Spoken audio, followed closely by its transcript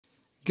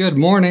Good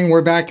morning.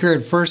 We're back here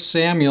at 1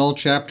 Samuel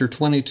chapter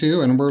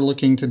 22, and we're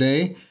looking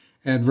today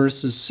at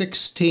verses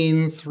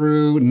 16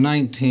 through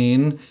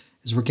 19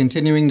 as we're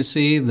continuing to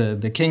see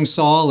the King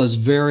Saul is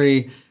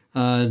very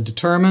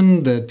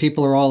determined that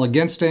people are all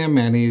against him,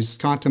 and he's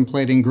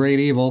contemplating great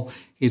evil.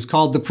 He's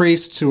called the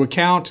priests to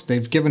account.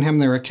 They've given him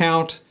their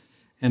account,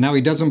 and now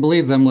he doesn't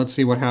believe them. Let's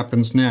see what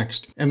happens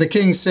next. And the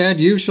king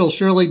said, "You shall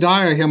surely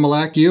die,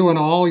 Ahimelech, you and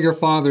all your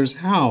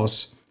father's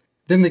house."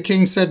 Then the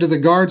king said to the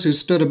guards who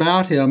stood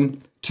about him,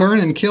 "Turn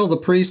and kill the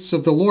priests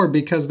of the Lord,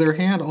 because their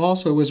hand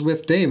also was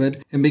with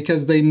David, and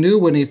because they knew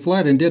when he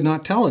fled and did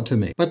not tell it to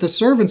me." But the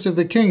servants of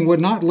the king would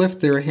not lift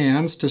their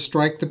hands to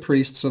strike the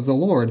priests of the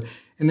Lord.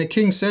 And the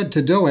king said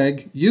to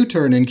Doeg, "You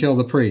turn and kill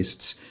the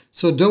priests."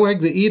 So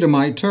Doeg the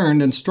Edomite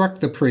turned and struck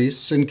the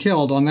priests, and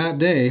killed on that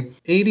day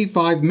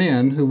 85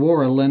 men who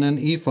wore a linen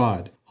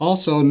ephod.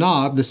 Also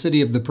Nob, the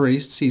city of the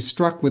priests, he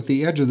struck with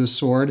the edge of the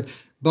sword,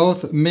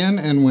 both men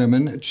and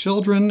women,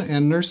 children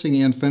and nursing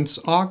infants,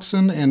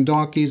 oxen and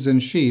donkeys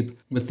and sheep,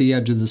 with the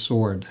edge of the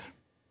sword.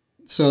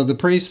 So the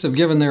priests have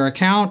given their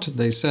account.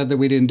 They said that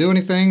we didn't do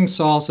anything.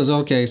 Saul says,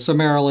 okay,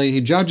 summarily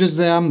he judges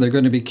them. They're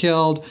going to be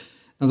killed.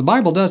 Now the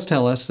Bible does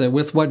tell us that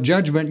with what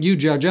judgment you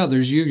judge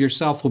others, you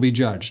yourself will be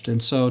judged.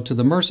 And so to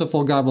the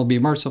merciful, God will be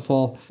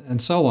merciful,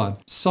 and so on.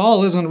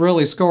 Saul isn't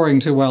really scoring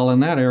too well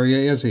in that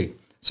area, is he?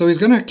 So he's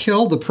going to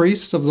kill the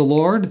priests of the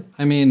Lord?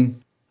 I mean,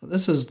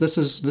 This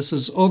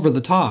is over the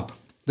top.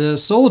 The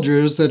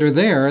soldiers that are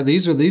there,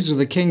 these are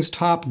the king's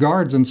top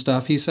guards and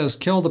stuff. He says,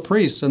 kill the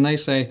priests, and they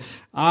say,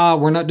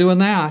 we're not doing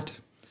that.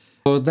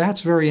 So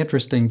that's very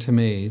interesting to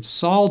me.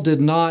 Saul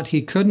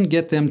he couldn't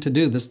get them to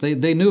do this.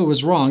 They knew it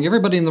was wrong.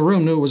 Everybody in the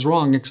room knew it was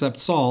wrong except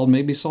Saul.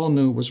 Maybe Saul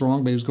knew it was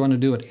wrong, but he was going to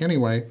do it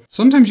anyway.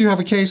 Sometimes you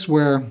have a case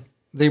where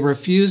they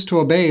refuse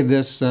to obey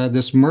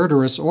this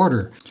murderous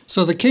order.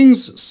 So the king's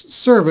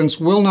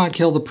servants will not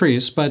kill the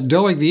priests, but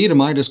Doeg the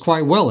Edomite is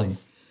quite willing.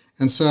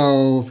 And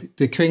so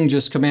the king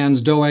just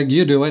commands Doeg,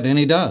 you do it, and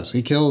he does.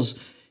 He kills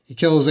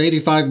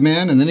 85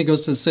 men, and then he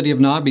goes to the city of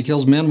Nob. He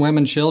kills men,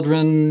 women,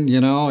 children,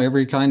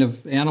 every kind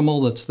of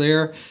animal that's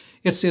there.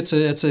 It's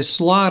a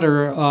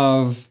slaughter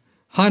of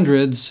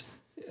hundreds,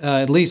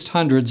 at least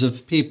hundreds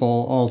of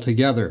people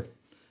altogether.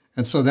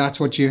 And so that's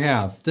what you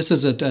have. This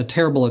is a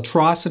terrible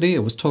atrocity.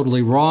 It was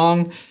totally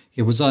wrong.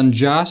 It was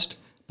unjust,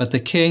 but the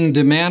king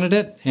demanded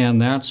it,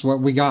 and that's what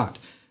we got.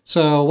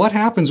 So what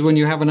happens when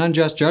you have an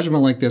unjust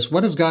judgment like this?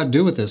 What does God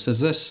do with this?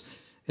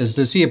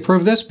 Does he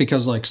approve this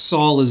because like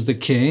Saul is the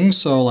king,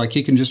 so like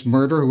he can just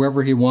murder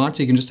whoever he wants,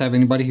 he can just have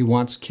anybody he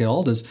wants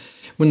killed?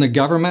 When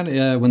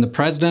the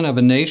president of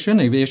a nation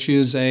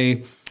issues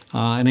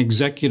an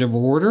executive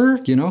order,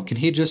 can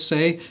he just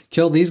say,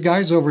 kill these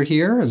guys over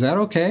here? Is that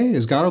okay?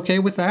 Is God okay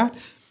with that?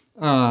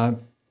 The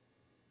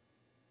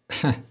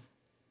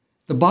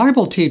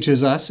Bible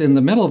teaches us in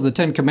the middle of the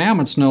Ten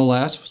Commandments, no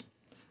less,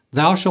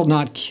 thou shalt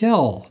not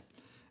kill.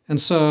 And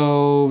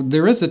so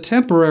there is a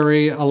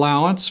temporary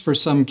allowance for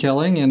some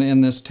killing in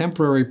this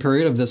temporary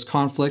period of this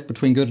conflict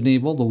between good and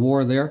evil, the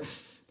war there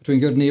between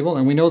good and evil.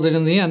 And we know that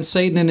in the end,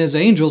 Satan and his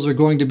angels are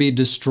going to be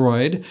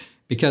destroyed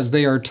because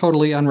they are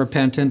totally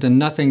unrepentant, and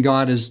nothing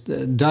God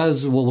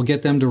does will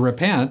get them to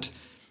repent.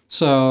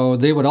 So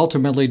they would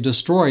ultimately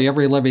destroy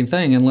every living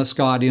thing unless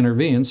God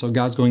intervenes. So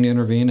God's going to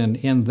intervene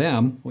and end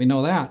them. We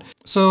know that.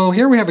 So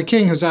here we have a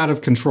king who's out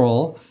of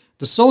control.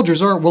 The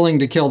soldiers aren't willing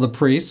to kill the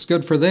priests.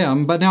 Good for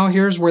them. But now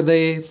here's where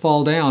they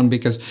fall down,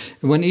 because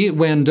when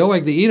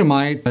Doeg the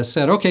Edomite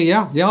said, okay,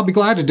 yeah, I'll be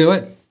glad to do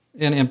it,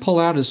 and pull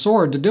out his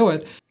sword to do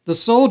it, the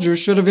soldiers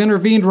should have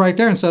intervened right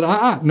there and said,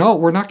 no,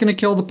 we're not going to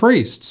kill the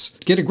priests.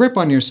 Get a grip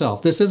on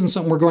yourself. This isn't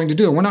something we're going to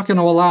do. We're not going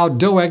to allow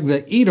Doeg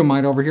the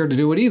Edomite over here to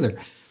do it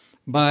either.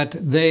 But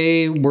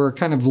they were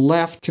kind of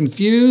left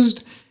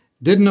confused,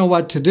 didn't know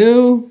what to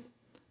do.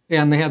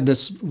 And they had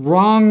this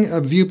wrong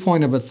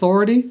viewpoint of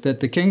authority,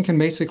 that the king can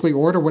basically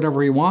order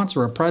whatever he wants,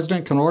 or a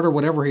president can order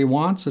whatever he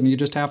wants, and you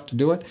just have to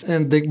do it.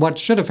 And what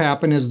should have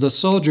happened is the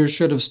soldiers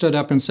should have stood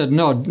up and said,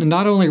 no,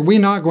 not only are we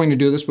not going to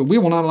do this, but we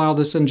will not allow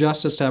this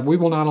injustice to happen. We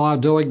will not allow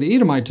Doeg the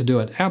Edomite to do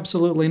it.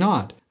 Absolutely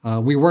not.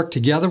 We work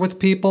together with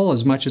people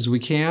as much as we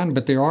can,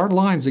 but there are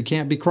lines that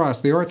can't be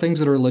crossed. There are things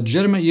that are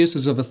legitimate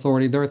uses of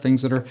authority. There are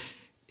things that are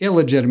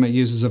illegitimate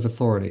uses of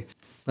authority.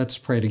 Let's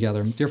pray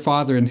together. Dear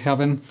Father in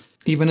heaven,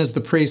 even as the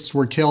priests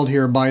were killed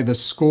here by the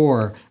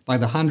score, by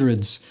the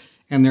hundreds,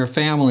 and their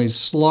families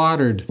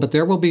slaughtered, but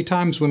there will be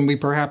times when we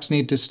perhaps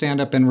need to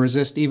stand up and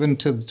resist, even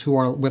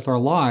with our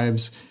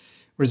lives,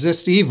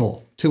 resist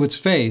evil to its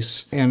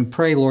face, and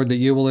pray, Lord, that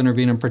you will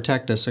intervene and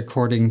protect us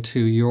according to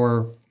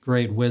your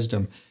great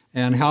wisdom.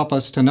 And help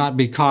us to not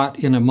be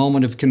caught in a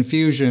moment of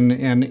confusion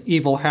and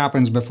evil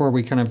happens before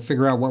we kind of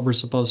figure out what we're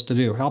supposed to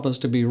do. Help us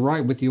to be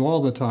right with you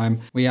all the time.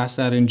 We ask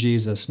that in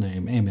Jesus'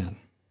 name. Amen.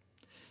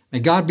 May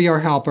God be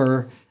our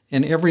helper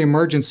in every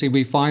emergency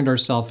we find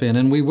ourselves in,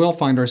 and we will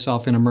find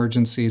ourselves in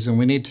emergencies, and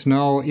we need to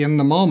know in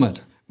the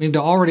moment. We need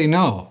to already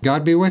know.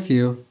 God be with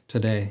you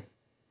today.